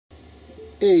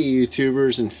Hey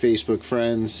YouTubers and Facebook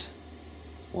friends,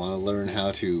 want to learn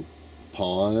how to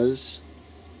pause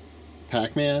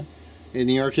Pac-Man in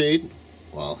the arcade?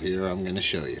 Well, here I'm going to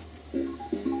show you.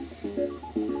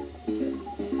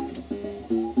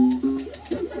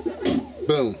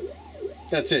 Boom.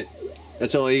 That's it.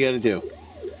 That's all you got to do.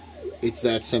 It's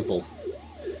that simple.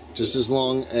 Just as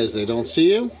long as they don't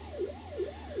see you,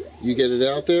 you get it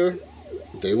out there,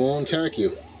 they won't attack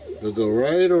you. They'll go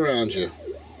right around you.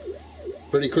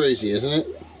 Pretty crazy, isn't it?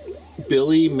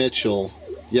 Billy Mitchell,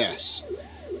 yes,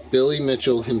 Billy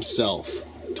Mitchell himself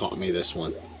taught me this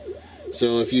one.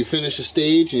 So if you finish a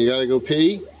stage and you gotta go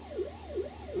pee,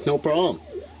 no problem,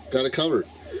 got it covered.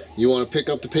 You want to pick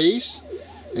up the pace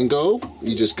and go,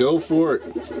 you just go for it.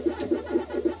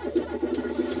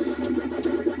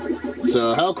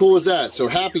 So how cool is that? So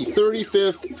happy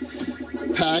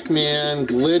 35th Pac-Man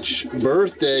glitch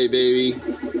birthday, baby.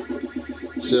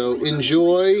 So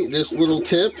enjoy this little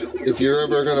tip if you're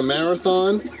ever going to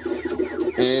marathon,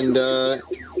 and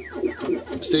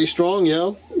stay strong,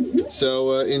 yo.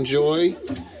 So enjoy.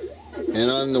 And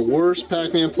I'm the worst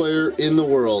Pac-Man player in the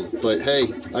world, but hey,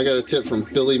 I got a tip from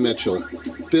Billy Mitchell.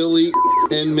 Billy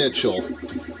and Mitchell.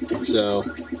 So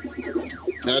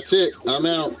that's it. I'm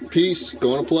out. Peace.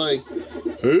 Going to play.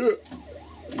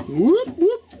 Whoop,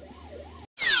 whoop.